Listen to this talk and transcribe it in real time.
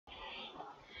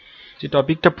যে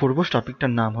টপিকটা পড়বো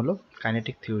টপিকটার নাম হলো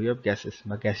কাইনেটিক থিওরি অফ গ্যাসেস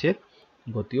বা গ্যাসের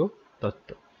গতীয় তত্ত্ব।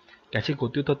 গ্যাসের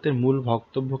গতীয় তত্ত্বের মূল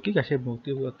বক্তব্য কি? গ্যাসের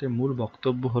গতীয় তত্ত্বের মূল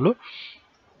বক্তব্য হলো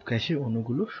গ্যাসের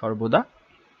অণুগুলো সর্বদা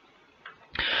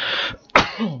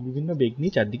বিভিন্ন বেগ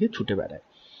নিয়ে চারদিকে ছুটে বেড়ায়।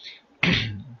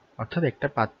 অর্থাৎ একটা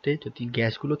পাত্রে যদি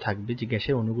গ্যাসগুলো থাকবে, যে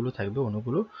গ্যাসের অণুগুলো থাকবে,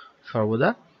 অণুগুলো সর্বদা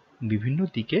বিভিন্ন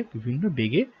দিকে বিভিন্ন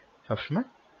বেগে সবসময়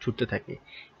ছুটতে থাকে।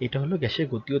 এটা হলো গ্যাসের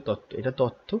গতীয় তত্ত্ব। এটা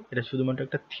তত্ত্ব, এটা শুধুমাত্র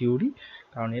একটা থিওরি,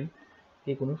 কারণ এর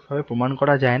কোনোভাবে প্রমাণ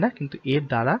করা যায় না, কিন্তু এর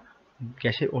দ্বারা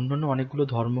গ্যাসের অন্যান্য অনেকগুলো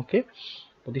ধর্মকে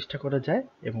প্রতিষ্ঠা করা যায়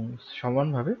এবং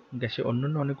সমানভাবে গ্যাসের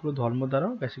অন্যান্য অনেকগুলো ধর্ম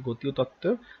দ্বারাও গ্যাসের গতীয় তত্ত্ব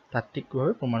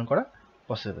তাত্ত্বিকভাবে প্রমাণ করা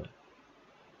পসিবল।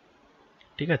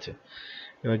 ঠিক আছে,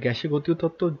 এবার গ্যাসের গতীয়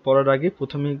তত্ত্ব পড়ার আগে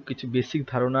প্রথমে কিছু বেসিক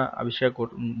ধারণা আবিষ্কার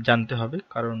জানতে হবে,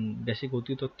 কারণ গ্যাসের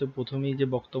গতীয় তত্ত্বে প্রথমেই যে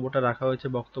বক্তব্যটা রাখা হয়েছে,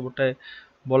 বক্তব্যটায়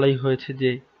বলাই হয়েছে যে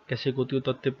গ্যাসের গতীয়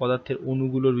তত্ত্বে পদার্থের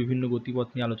অণুগুলোর বিভিন্ন গতিপথ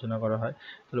নিয়ে আলোচনা করা হয়।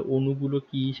 তাহলে অণুগুলো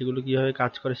কি, সেগুলো কিভাবে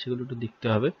কাজ করে, সেগুলো একটু দেখতে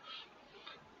হবে।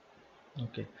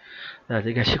 ওকে,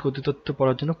 গ্যাসের গতীয় তত্ত্ব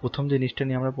পড়ার জন্য প্রথম যে জিনিসটা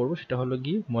নিয়ে আমরা পড়বো সেটা হলো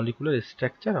গিয়ে molecular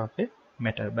structure of a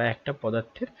matter, বা একটা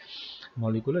পদার্থের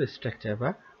মলিকুলার স্ট্রাকচার বা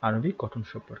আণবিক গঠন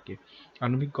সম্পর্কে।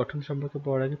 আণবিক গঠন সম্পর্কে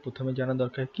পড়ার আগে প্রথমে জানা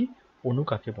দরকার কি অণু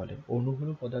কাকে বলে। অণু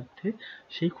হলো পদার্থের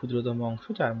সেই ক্ষুদ্রতম অংশ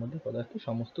যার মধ্যে পদার্থের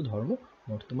সমস্ত ধর্ম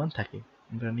বর্তমান থাকে।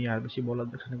 এটা নিয়ে আর বেশি বলার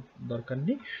দরকার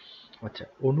নেই। আচ্ছা,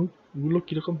 অণুগুলো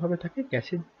কিরকম ভাবে থাকে?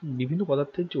 গ্যাসের বিভিন্ন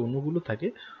পদার্থের যে অণুগুলো থাকে,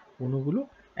 অণুগুলো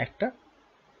একটা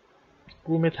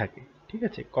ক্রমে থাকে। ঠিক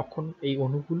আছে, কখন এই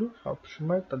অণুগুলো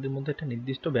সবসময় তাদের মধ্যে একটা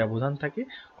নির্দিষ্ট ব্যবধান থাকে।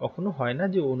 কখনো হয় না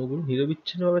যে অণুগুলো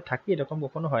নিরবিচ্ছিন্নভাবে থাকে, এরকম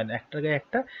কখনো হয় না, একটা গায়ে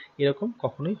একটা এরকম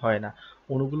কখনোই হয় না।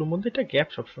 অণুগুলোর মধ্যে একটা গ্যাপ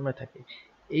সবসময় থাকে।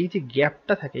 এই যে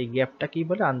গ্যাপটা থাকে, এই গ্যাপটাকেই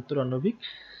বলে আন্তরাণবিক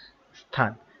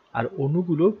স্থান। আর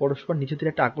অণুগুলো পরস্পর নিজেদের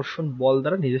একটা আকর্ষণ বল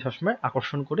দ্বারা নিজে সবসময়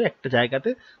আকর্ষণ করে একটা জায়গাতে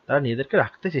তারা নিজেদেরকে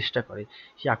রাখতে চেষ্টা করে।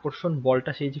 সেই আকর্ষণ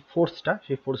বলটা, সেই যে ফোর্সটা,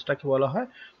 সেই ফোর্সটাকে বলা হয়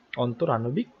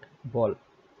অন্তরাণবিক বল।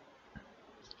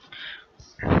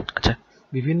 আচ্ছা,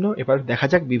 বিভিন্ন এবার দেখা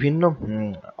যাক বিভিন্ন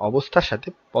অবস্থার সাথে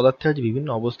পদার্থের যে বিভিন্ন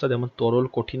অবস্থা, যেমন তরল,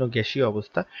 কঠিন ও গ্যাসীয়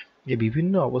অবস্থা, এই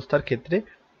বিভিন্ন অবস্থার ক্ষেত্রে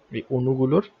এই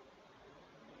অণুগুলোর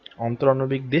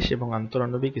অন্তরাণবিক দেশ এবং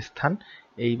আন্তরাণবিক স্থান,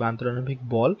 এই বা আন্তরাণবিক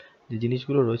বল যে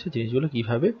জিনিসগুলো রয়েছে, জিনিসগুলো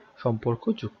কিভাবে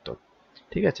সম্পর্কযুক্ত।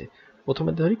 ঠিক আছে,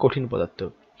 প্রথমে ধরি কঠিন পদার্থ।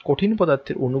 কঠিন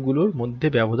পদার্থের অণুগুলোর মধ্যে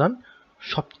ব্যবধান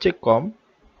সবচেয়ে কম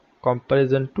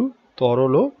কম্পারিজন টু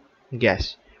তরল ও গ্যাস।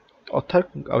 অর্থাৎ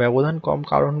ব্যবধান কম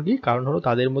কারণ কি? কারণ হলো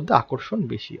তাদের মধ্যে আকর্ষণ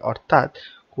বেশি। অর্থাৎ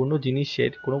কোনো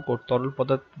জিনিসের, কোনো তরল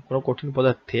পদার্থ, কোনো কঠিন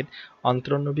পদার্থের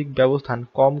আন্তরাণবিক ব্যবধান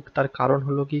কম, তার কারণ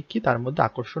হলো কি তার মধ্যে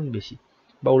আকর্ষণ বেশি।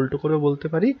 বা উল্টো করে বলতে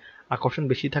পারি, আকর্ষণ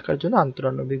বেশি থাকার জন্য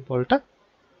আন্তরাণবিক বলটা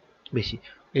বেশি।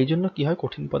 এই জন্য কি হয়,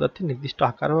 কঠিন পদার্থের নির্দিষ্ট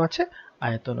আকারও আছে,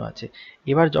 আয়তনও আছে।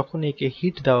 এবার যখন একে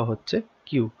হিট দেওয়া হচ্ছে,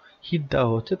 হিট দেওয়া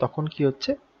হচ্ছে, তখন কি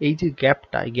হচ্ছে, এই যে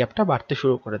গ্যাপটা, এই গ্যাপটা বাড়তে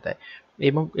শুরু করে দেয়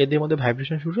এবং এদের মধ্যে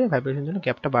ভাইব্রেশন শুরু হয়। ভাইব্রেশনের জন্য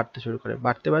গ্যাপটা বাড়তে শুরু করে,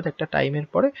 বাড়তে একটা টাইমের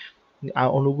পরে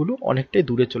অণুগুলো অনেকটাই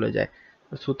দূরে চলে যায়।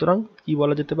 সুতরাং কি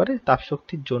বলা যেতে পারে,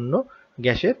 তাপশক্তির জন্য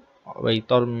গ্যাসের এই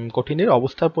কঠিনের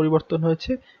অবস্থার পরিবর্তন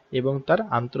হয়েছে এবং তার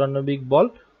আন্তরাণবিক বল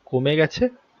কমে গেছে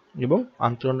এবং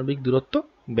আন্তরাণবিক দূরত্ব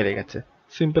বেড়ে গেছে।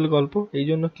 সিম্পল গল্প। এই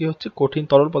জন্য কি হচ্ছে, কঠিন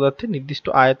তরল পদার্থের নির্দিষ্ট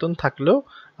আয়তন থাকলেও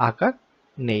আকার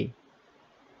নেই।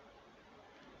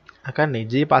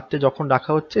 যে পাত্রে যখন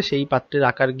রাখা হচ্ছে সেই পাত্রের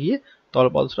আকার গিয়ে তরল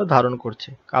পদার্থটা ধারণ করছে।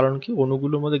 কারণ কি,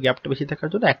 অণুগুলোর মধ্যে গ্যাপটা বেশি থাকার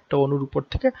জন্য একটা অণুর উপর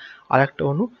থেকে আর একটা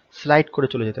অণু স্লাইড করে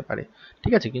চলে যেতে পারে।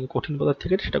 ঠিক আছে, কিন্তু কঠিন পদার্থ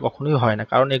থেকে সেটা কখনোই হয় না,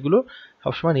 কারণ এগুলো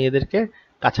সবসময় নিজেদেরকে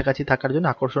কাছাকাছি থাকার জন্য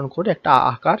আকর্ষণ করে একটা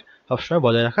আকার সবসময়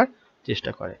বজায় রাখার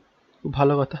চেষ্টা করে। খুব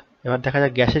ভালো কথা। এবার দেখা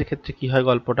যাক গ্যাসের ক্ষেত্রে কি হয়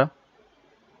গল্পটা।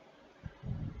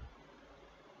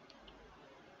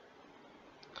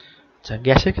 আচ্ছা,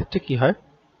 গ্যাসের ক্ষেত্রে কি হয়,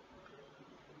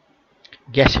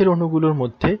 গ্যাসের অণুগুলোর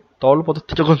মধ্যে তরল পদার্থ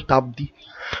যখন তাপ দিই,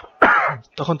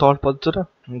 তখন তরল পদার্থটা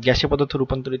গ্যাসীয় পদার্থে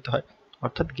রূপান্তরিত হয়।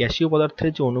 অর্থাৎ গ্যাসীয় পদার্থের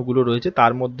যে অণুগুলো রয়েছে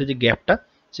তার মধ্যে যে গ্যাপটা,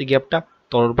 সেই গ্যাপটা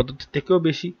তরল পদার্থের থেকেও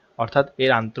বেশি। অর্থাৎ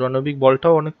এর আন্তরাণবিক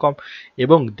বলটাও অনেক কম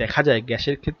এবং দেখা যায়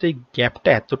গ্যাসের ক্ষেত্রে এই গ্যাপটা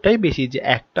এতটাই বেশি যে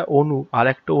একটা অণু আর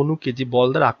একটা অণুকে যে বল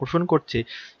দ্বারা আকর্ষণ করছে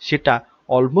সেটা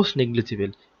অলমোস্ট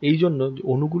নেগলিজিবল। এই জন্য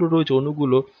অণুগুলো রয়েছে,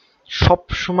 অণুগুলো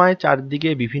সবসময় চারদিকে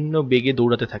বিভিন্ন বেগে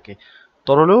দৌড়াতে থাকে।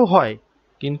 তরলেও হয়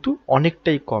কিন্তু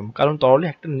অনেকটাই কম, কারণ তরলে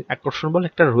একটা আকর্ষণ বল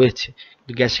একটা রয়েছে,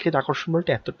 কিন্তু গ্যাসের ক্ষেত্রে আকর্ষণ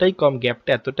বলটা এতটাই কম,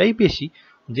 গ্যাপটা এতটাই বেশি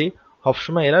যে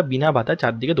সবসময় এরা বিনা বাধা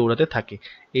চারদিকে দৌড়াতে থাকে।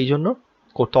 এই জন্য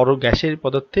তরল গ্যাসের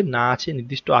পদার্থে না আছে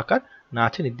নির্দিষ্ট আকার, না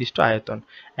আছে নির্দিষ্ট আয়তন।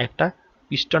 একটা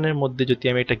পিস্টনের মধ্যে যদি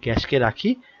আমি একটা গ্যাসকে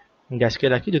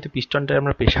রাখি, যদি পিস্টনটা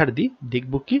আমরা প্রেসার দিই,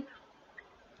 দেখব কি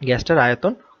গ্যাসটার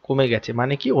আয়তন কমে গেছে,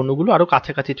 মানে কি অণুগুলো আরো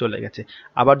কাছাকাছি চলে গেছে।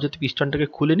 আবার যদি পিস্টনটাকে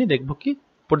খুলে নিই, দেখব কি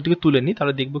উপর দিকে তুলে নিই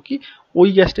তাহলে দেখব কি ওই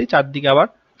গ্যাসটাই চারদিকে আবার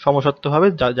সমসত্ত্বভাবে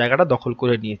জায়গাটা দখল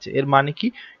করে নিয়েছে। এর মানে কি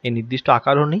এর নির্দিষ্ট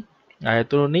আকারও নেই,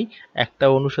 আয়তনও নেই, একটা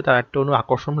অণুর সাথে আরেকটা অণু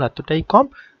আকর্ষণ বল এতটাই কম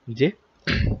যে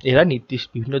এরা নির্দিষ্ট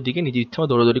বিভিন্ন দিকে নিজের ইচ্ছা মতো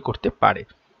দৌড়াদৌড়ি করতে পারে।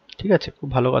 ঠিক আছে, খুব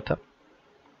ভালো কথা।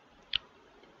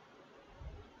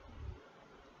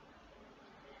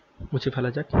 মুছে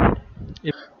ফেলা যাক।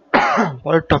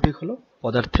 পরের টপিক হলো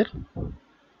পদার্থের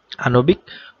আণবিক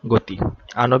গতি।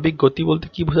 আণবিক গতি বলতে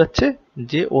কি বোঝাচ্ছে,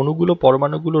 যে অণুগুলো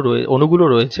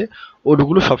রয়েছে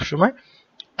অণুগুলো সবসময়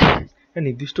একটা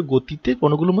নির্দিষ্ট গতিতে,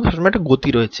 অণুগুলোর মধ্যে সবসময় একটা গতি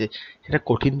রয়েছে, সেটা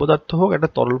কঠিন পদার্থ হোক, একটা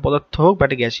তরল পদার্থ হোক বা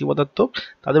একটা গ্যাসীয় পদার্থ হোক,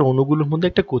 তাদের অণুগুলোর মধ্যে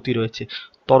একটা গতি রয়েছে।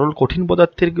 কঠিন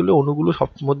পদার্থের অণুগুলো সব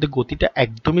মধ্যে গতিটা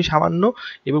একদমই সামান্য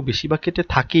এবং বেশিরভাগ ক্ষেত্রে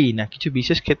থাকেই না, কিছু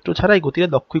বিশেষ ক্ষেত্র ছাড়া এই গতিটা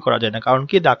দক্ষই করা যায় না। কারণ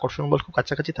কি, এদের আকর্ষণ বল খুব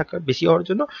কাছাকাছি থাকা বেশি হওয়ার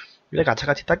জন্য এটা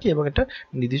কাছাকাছি থাকে এবং একটা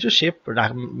নির্দিষ্ট শেপ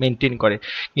মেনটেন করে।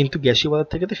 কিন্তু গ্যাসীয়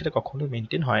পদার্থের ক্ষেত্রে সেটা কখনোই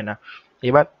মেনটেন হয় না।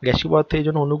 এবার গ্যাসীয় পদার্থের এই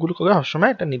জন্য অণুগুলো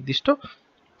সবসময় একটা নির্দিষ্ট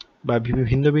বা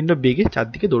ভিন্ন ভিন্ন বেগে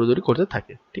চারদিকে দৌড়াদৌড়ি করতে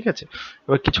থাকে। ঠিক আছে,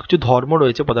 এবার কিছু কিছু ধর্ম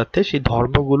রয়েছে পদার্থের, সেই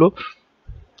ধর্মগুলো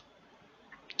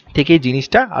থেকে এই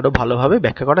জিনিসটা আরো ভালোভাবে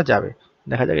ব্যাখ্যা করা যাবে।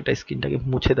 দেখা যাক, এটা স্ক্রিনটাকে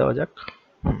মুছে দেওয়া যাক।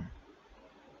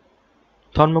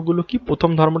 ধর্মগুলো কি? প্রথম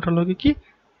ধর্মটা হলো কি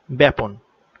ব্যাপন।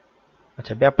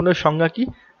 আচ্ছা, ব্যাপনের সংজ্ঞা কি?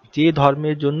 যে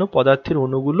ধর্মের জন্য পদার্থের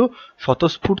অণুগুলো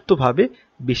স্বতঃস্ফূর্তভাবে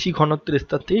বেশি ঘনত্বের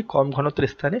স্থান থেকে কম ঘনত্বের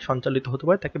স্থানে সঞ্চালিত হতে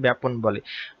পারে তাকে ব্যাপন বলে।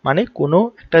 মানে কোনো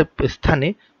একটা স্থানে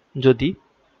যদি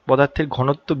পদার্থের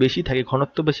ঘনত্ব বেশি থাকে,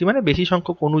 ঘনত্ব বেশি মানে বেশি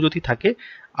সংখ্যক অণু যদি থাকে,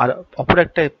 আর অপর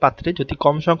একটা পাত্রে যদি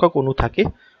কম সংখ্যক অণু থাকে,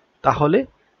 তাহলে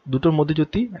দুটোর মধ্যে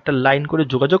যদি একটা লাইন করে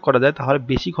যোগাযোগ করা যায়, তাহলে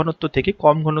বেশি ঘনত্ব থেকে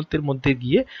কম ঘনত্বের মধ্যে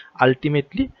গিয়ে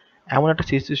আলটিমেটলি এমন একটা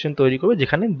সিচুয়েশন তৈরি করবে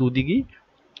যেখানে দুদিকেই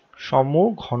সম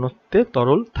ঘনত্বের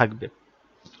তরল থাকবে,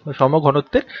 সম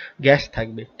ঘনত্বের গ্যাস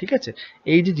থাকবে। ঠিক আছে,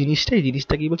 এই যে জিনিসটা, এই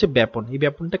জিনিসটা কি বলছে? ব্যাপন। এই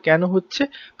ব্যাপনটা কেন হচ্ছে?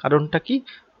 কারণটা কি?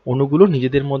 অণুগুলো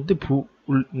নিজেদের মধ্যে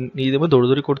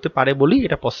দৌড়াদৌড়ি করতে পারে বলেই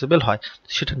এটা পসিবল হয়।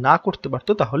 সেটা না করতে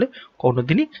পারতো তাহলে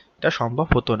কোনোদিনই এটা সম্ভব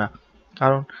হতো না।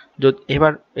 কারণ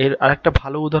এবার এর আরেকটা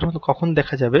ভালো উদাহরণ কখন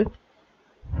দেখা যাবে,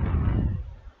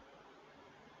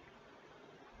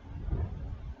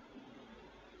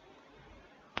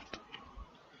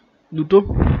 দুটো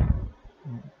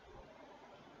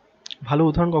ভালো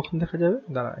উদাহরণ কখন দেখা যাবে,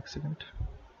 দাঁড়া এক সেকেন্ড।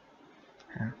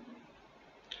 হ্যাঁ,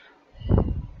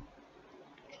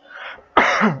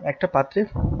 একটা পাত্রে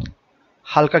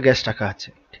হালকা গ্যাস রাখা আছে,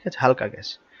 ঠিক আছে, হালকা গ্যাস,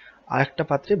 আর একটা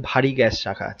পাত্রে ভারী গ্যাস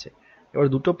রাখা আছে। এবার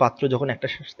দুটো পাত্র যখন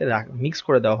একটার সাথে মিক্স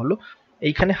করে দেওয়া হলো,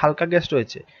 এইখানে হালকা গ্যাস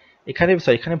রয়েছে,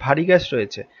 এখানে ভারী গ্যাস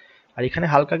রয়েছে, আর এখানে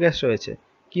হালকা গ্যাস রয়েছে।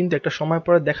 কিন্তু একটা সময়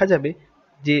পরে দেখা যাবে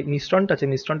যে মিশ্রণটা আছে,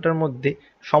 মিশ্রণটার মধ্যে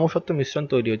সমসত্ব মিশ্রণ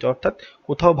তৈরি হয়েছে, অর্থাৎ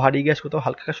কোথাও ভারী গ্যাস কোথাও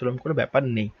হালকা গ্যাস সেরকম করে ব্যাপার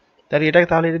নেই। তাহলে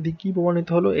এর দিক কি প্রমাণিত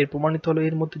হলো? প্রমাণিত হলো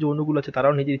এর মধ্যে যে অণুগুলো আছে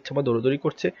তারাও নিজের ইচ্ছামতো দৌড়াদৌড়ি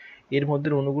করছে, এর মধ্যে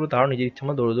অণুগুলো তারাও নিজের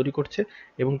ইচ্ছামতো দৌড়াদৌড়ি করছে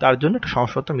এবং তার জন্য একটা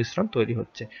সমসত্ব মিশ্রণ তৈরি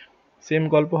হচ্ছে। সেম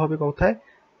গল্প হবে কোথায়?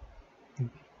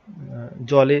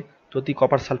 জলে যদি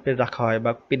কপার সালফেট রাখা হয়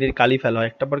বা পেনের কালি ফেলা হয়,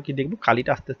 একটা পর কি দেখবো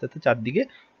কালিটা আস্তে আস্তে চারদিকে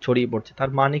ছড়িয়ে পড়ছে। তার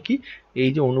মানে কি, এই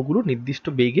যে অণুগুলো নির্দিষ্ট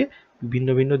বেগে ভিন্ন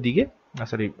ভিন্ন দিকে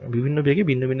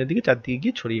চারদিকে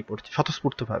গিয়ে ছড়িয়ে পড়ছে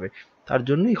স্বতঃস্ফূর্তভাবে, তার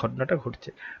জন্য এই ঘটনাটা ঘটছে।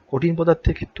 কঠিন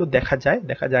পদার্থের ক্ষেত্রেও দেখা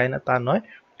যায় না তা নয়।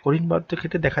 কঠিন পদার্থের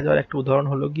ক্ষেত্রে দেখা যাওয়ার একটা উদাহরণ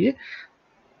হলো গিয়ে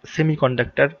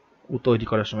সেমিকন্ডাক্টর তৈরি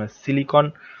করার সময়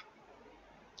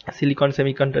সিলিকন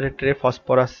সেমিকন্ডাক্টরে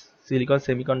ফসফরাস, সিলিকন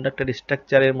সেমিকন্ডাক্টর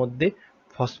স্ট্রাকচারের মধ্যে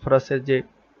ফসফরাসের যে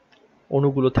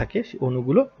অণুগুলো থাকে, সেই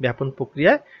অণুগুলো ব্যাপন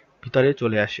প্রক্রিয়ায় ভিতরে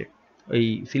চলে আসে ওই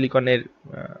সিলিকনের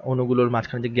অণুগুলোর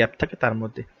মাঝখানে যে গ্যাপ থাকে তার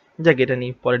মধ্যে। যাক, এটা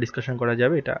নিয়ে পরে ডিসকাশন করা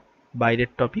যাবে, এটা বাইরের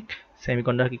টপিক।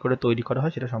 সেমিকন্ডাক্টর কি করে তৈরি করা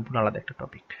হয় সেটা সম্পূর্ণ আলাদা একটা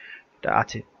টপিক, এটা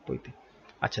আছে বইতে।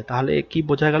 আচ্ছা, তাহলে কি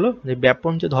বোঝা গেল যে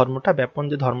ব্যাপন যে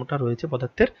ধর্মটা রয়েছে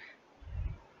পদার্থের,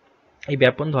 এই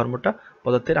ব্যাপন ধর্মটা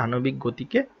পদার্থের আণবিক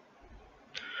গতিকে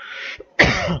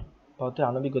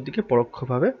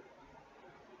পরোক্ষভাবে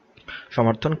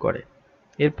সমর্থন করে।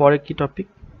 এরপরে কি টপিক?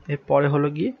 এরপরে হলো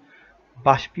গিয়ে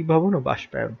বাষ্পীভবন ও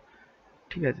বাষ্পায়ন।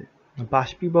 ঠিক আছে,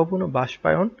 বাষ্পীভবন ও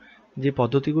বাষ্পায়ন যে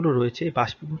পদ্ধতিগুলো রয়েছে,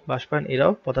 বাষ্পায়ন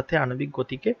এরাও পদার্থের আণবিক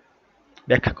গতিকে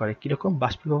ব্যাখ্যা করে। কিরকম?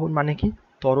 বাষ্পীভবন মানে কি?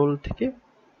 তরল থেকে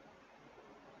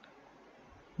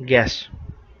গ্যাস,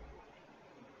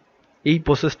 এই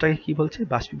প্রসেসটাকে কি বলছে?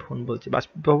 বাষ্পীভবন বলছে।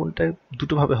 বাষ্পীভবনটা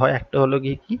দুটো ভাবে হয়, একটা হলো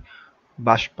গিয়ে কি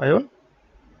বাষ্পায়ন,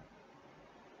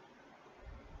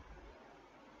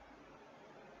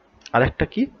 আর একটা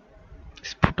কি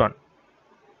স্ফুটন।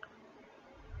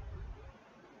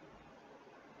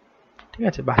 ঠিক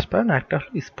আছে, বাষ্পায়ন আর একটা হলো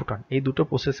স্ফুটন, এই দুটো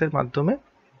প্রসেসের মাধ্যমে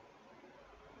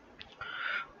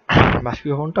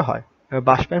বাষ্পীভবনটা হয়।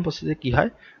 বাষ্পায়ন প্রসেসে কি হয়?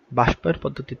 বাষ্পায়ন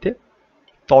পদ্ধতিতে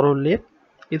তরলের,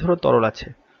 এই ধরো তরল আছে,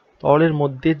 তরলের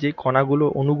মধ্যে যে কণাগুলো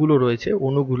অণুগুলো রয়েছে,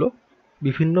 অণুগুলো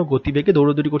বিভিন্ন গতিবেগে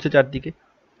দৌড়াদৌড়ি করছে চারদিকে।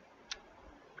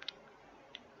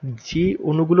 যে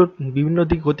অণুগুলো বিভিন্ন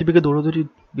দিকে গতিবেগে দৌড়াদৌড়ি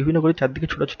বিভিন্ন করে চারদিকে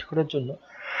ছোটাছুটি করার জন্য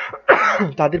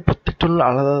তাদের প্রত্যেকটা অণুর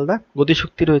আলাদা আলাদা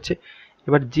গতিশক্তি রয়েছে।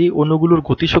 এবার যে অণুগুলোর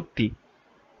গতিশক্তি,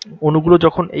 অণুগুলো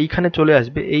যখন এইখানে চলে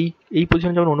আসবে, এই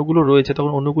পজিশনে যখন অণুগুলো রয়েছে,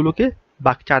 তখন অণুগুলোকে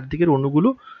বাকি চারদিকের অণুগুলো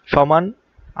সমান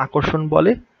আকর্ষণ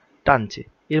বলে টানছে।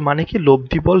 এর মানে কি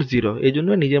লব্ধি বল 0, এই জন্য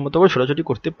নিজের মতো করে ছোটাছুটি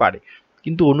করতে পারে।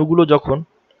 কিন্তু অণুগুলো যখন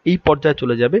এই পর্যায়ে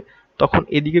চলে যাবে, তখন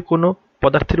এদিকে কোনো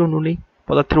পদার্থের অণু নেই,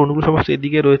 পদার্থের অণুগুলো সমস্ত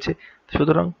এদিকে রয়েছে।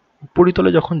 সুতরাং উপরিতলে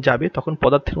যখন যাবে, তখন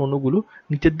পদার্থের অণুগুলো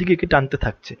নিচের দিকে একে টানতে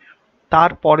থাকছে।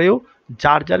 তারপরেও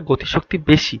যার যার গতিশক্তি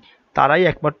বেশি, তারাই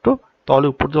একমাত্র তলে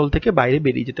উপরিতল থেকে বাইরে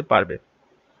বেরিয়ে যেতে পারবে।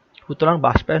 সুতরাং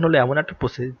বাষ্পায়ন হলো এমন একটা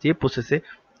প্রসেস, যে প্রসেসে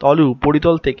তলে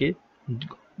উপরিতল থেকে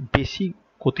বেশি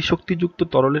গতিশক্তিযুক্ত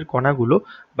তরলের কণাগুলো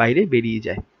বাইরে বেরিয়ে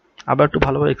যায়। আবার একটু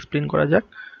ভালোভাবে এক্সপ্লেন করা যাক।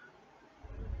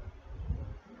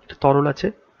 তরল আছে,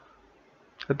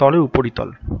 তলে উপরিতল,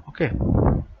 ওকে,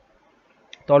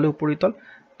 তলে উপরিতল,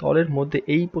 তলের মধ্যে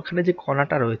এইখানে যে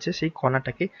কণাটা রয়েছে, সেই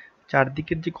কণাটাকে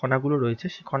চারদিকের যে কণাগুলো রয়েছে,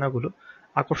 সেই কণাগুলো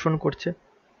আকর্ষণ করছে।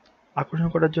 আকর্ষণ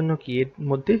করার জন্য কি এর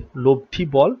মধ্যে লব্ধি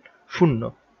বল 0।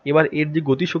 এবার এর যে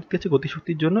গতিশক্তি আছে,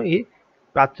 গতিশক্তির জন্য এ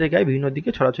পাত্রের গায়ে বিভিন্ন দিকে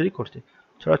ছড়াছড়ি করছে।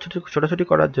 ছোটাছুটি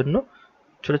করার জন্য,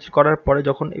 ছোটাছুটি করার পরে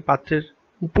যখন এই পাত্রের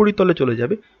উপরিতলে চলে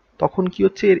যাবে, তখন কি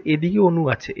হচ্ছে, এর এদিকে অণু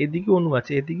আছে, এদিকে অণু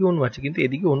আছে, এদিকে অণু আছে, কিন্তু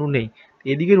এদিকে অণু নেই।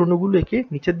 এদিকের অণুগুলো একে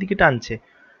নিচের দিকে টানছে,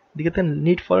 এদিকে তার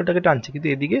নিট ফলটাকে টানছে, কিন্তু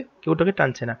এদিকে কেউটাকে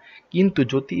টানছে না। কিন্তু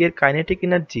যদি এর কাইনেটিক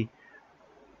এনার্জি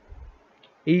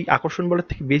এই আকর্ষণ বলের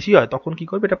থেকে বেশি হয়, তখন কি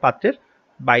করবে, এটা পাত্রের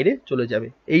বাইরে চলে যাবে।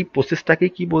 এই প্রসেসটাকে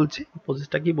কি বলছে,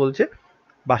 প্রসেসটা কি বলছে,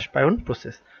 বাষ্পায়ন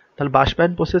প্রসেস। তাহলে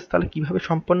বাষ্পায়ন প্রসেস তাহলে কিভাবে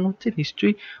সম্পন্ন হচ্ছে,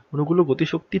 নিশ্চয়ই অণুগুলো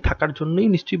গতিশক্তি থাকার জন্যই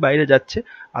নিশ্চয়ই বাইরে যাচ্ছে,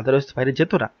 আদারওয়াইজ বাইরে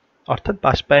যেত না। অর্থাৎ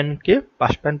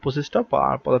বাষ্পায়ন প্রসেসটা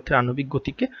পদার্থের আণবিক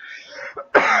গতিকে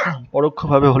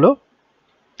পরোক্ষভাবে হলেও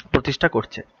প্রতিষ্ঠা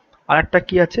করছে। আর একটা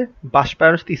কি আছে,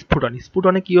 বাষ্পায়ন স্ফুটন।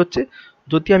 স্ফুটনে কি হচ্ছে,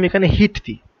 যদি আমি এখানে হিট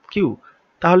দিই কিউ,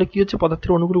 তাহলে কি হচ্ছে,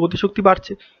 পদার্থের অণুগুলো গতিশক্তি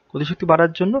বাড়ছে। গতিশক্তি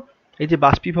বাড়ার জন্য এই যে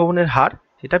বাষ্পীভবনের হার,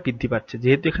 সেটা বৃদ্ধি পাচ্ছে।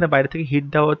 যেহেতু এখানে বাইরে থেকে হিট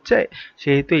দেওয়া হচ্ছে,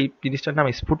 সেহেতু এই জিনিসটার নাম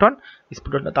স্ফুটন।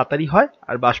 স্ফুটনটা তাড়াতাড়ি হয়,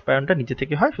 আর বাষ্পায়নটা নিচে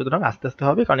থেকে হয়, সুতরাং আস্তে আস্তে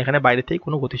হবে, কারণ এখানে বাইরে থেকে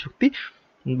কোনো গতিশক্তি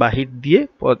বা হিট দিয়ে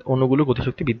অণুগুলো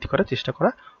গতিশক্তি বৃদ্ধি করার চেষ্টা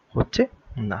করা হচ্ছে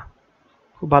না।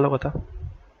 খুব ভালো কথা।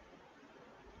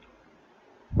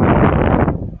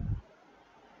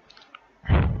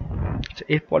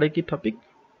 এরপরে কি টপিক,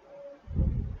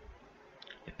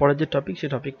 পরের যে টপিক, সেই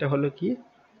টপিকটা হলো কি,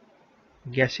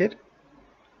 গ্যাসের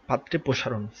পাত্রে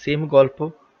প্রসারণ। সেম গল্প,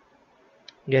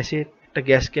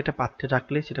 গ্যাসকে একটা পাত্রে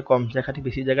রাখলে সেটা কম জায়গাতে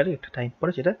বেশি জায়গাতে একটা টাইম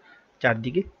পরে সেটা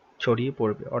চারদিকে ছড়িয়ে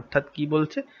পড়বে। অর্থাৎ কি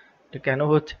বলছে, এটা কেন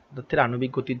হচ্ছে, পদার্থের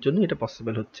আণবিক গতির জন্য এটা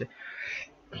পসিবল হচ্ছে।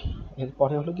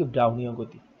 এরপরে হলো কি ব্রাউনীয়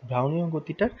গতি। ব্রাউনীয়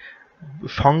গতিটার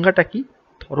সংজ্ঞাটা কি,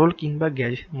 তরল কিংবা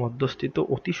গ্যাসের মধ্যস্থিত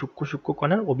অতি সূক্ষ্ম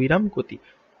কণার অবিরাম গতি।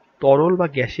 তরল বা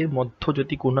গ্যাসের মধ্য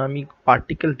যদি কোনো আমি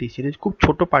পার্টিকেল দিই, সেটা খুব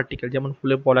ছোট পার্টিকেল, যেমন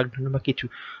ফুলের পরাগরেণু বা কিছু,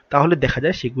 তাহলে দেখা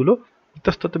যায় সেগুলো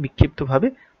ইতস্তত বিক্ষিপ্তভাবে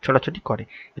ছোটাছুটি করে।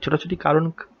 ছোটাছুটি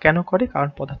কেন করে, কারণ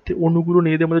পদার্থের অণুগুলো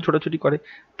নিজেদের মধ্যে ছোটাছুটি করে।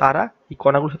 তারা এই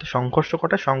কণাগুলোর সাথে সংঘর্ষ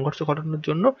ঘটায়। সংঘর্ষ ঘটানোর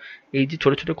জন্য এই যে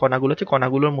ছোট ছোট কণাগুলো আছে,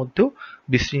 কণাগুলোর মধ্যেও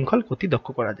বিশৃঙ্খল গতি লক্ষ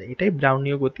করা যায়। এটাই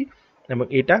ব্রাউনীয় গতি, এবং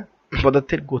এটা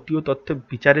পদার্থের গতি ও তথ্য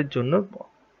বিচারের জন্য,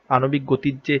 আণবিক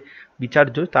গতির যে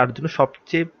বিচার্য, তার জন্য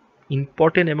সবচেয়ে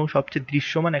ইম্পর্টেন্ট এবং সবচেয়ে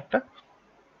দৃশ্যমান একটা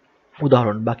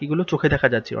উদাহরণ। বাকিগুলো চোখে দেখা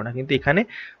যাচ্ছিল না, কিন্তু এখানে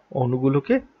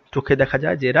অণুগুলোকে চোখে দেখা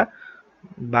যায়, যে এরা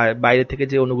বাইরে থেকে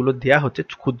যে অণুগুলো দেওয়া হচ্ছে,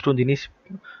 ক্ষুদ্র জিনিস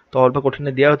তরল বা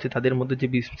কঠিনে দেওয়া হচ্ছে, তাদের মধ্যে যে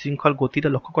বিশৃঙ্খল গতিটা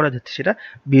লক্ষ্য করা যাচ্ছে, সেটা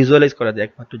ভিজুয়ালাইজ করা যায়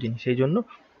একমাত্র জিনিস। সেই জন্য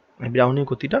ব্রাউনীয়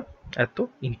গতিটা এত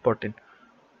ইম্পর্টেন্ট।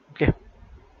 ওকে,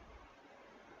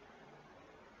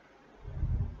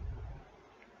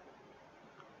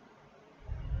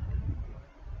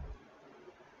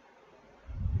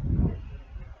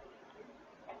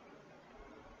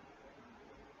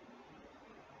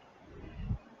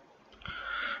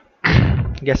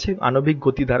 গ্যাসের আণবিক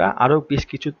গতি দ্বারা আরও বেশ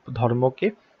কিছু ধর্মকে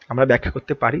আমরা ব্যাখ্যা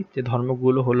করতে পারি। যে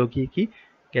ধর্মগুলো হলো কি কি,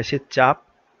 গ্যাসের চাপ,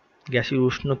 গ্যাসের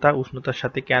উষ্ণতা, উষ্ণতার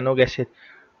সাথে কেন গ্যাসের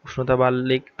উষ্ণতা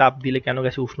বাড়লে, তাপ দিলে কেন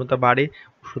গ্যাসের উষ্ণতা বাড়ে,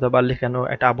 উষ্ণতা বাড়লে কেন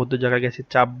একটা আবদ্ধ জায়গায় গ্যাসের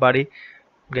চাপ বাড়ে,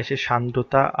 গ্যাসের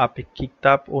সান্দ্রতা, আপেক্ষিক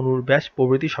তাপ, অণুর ব্যাস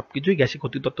প্রভৃতি সবকিছুই গ্যাসের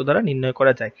গতিতত্ত্ব দ্বারা নির্ণয়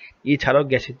করা যায়। এছাড়াও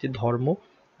গ্যাসের যে ধর্ম,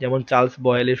 যেমন চার্লস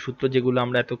বয়েলের সূত্র, যেগুলো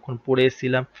আমরা এতক্ষণ পড়ে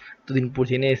এসেছিলাম, এতদিন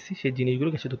জেনে এসেছি, সেই জিনিসগুলো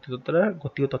গ্যাসের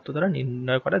গতীয় তত্ত্ব দ্বারা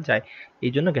নির্ণয় করা যায়।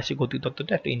 এই জন্য গ্যাসের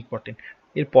গতিতত্ত্বটা একটা ইম্পর্টেন্ট।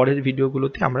 এর পরের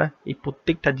ভিডিওগুলোতে আমরা এই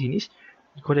প্রত্যেকটা জিনিস,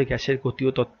 কী করে গ্যাসের গতীয়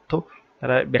তত্ত্ব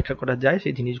দ্বারা ব্যাখ্যা করা যায়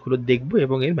সেই জিনিসগুলো দেখব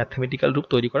এবং এর ম্যাথমেটিক্যাল রূপ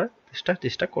তৈরি করার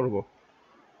চেষ্টা করব।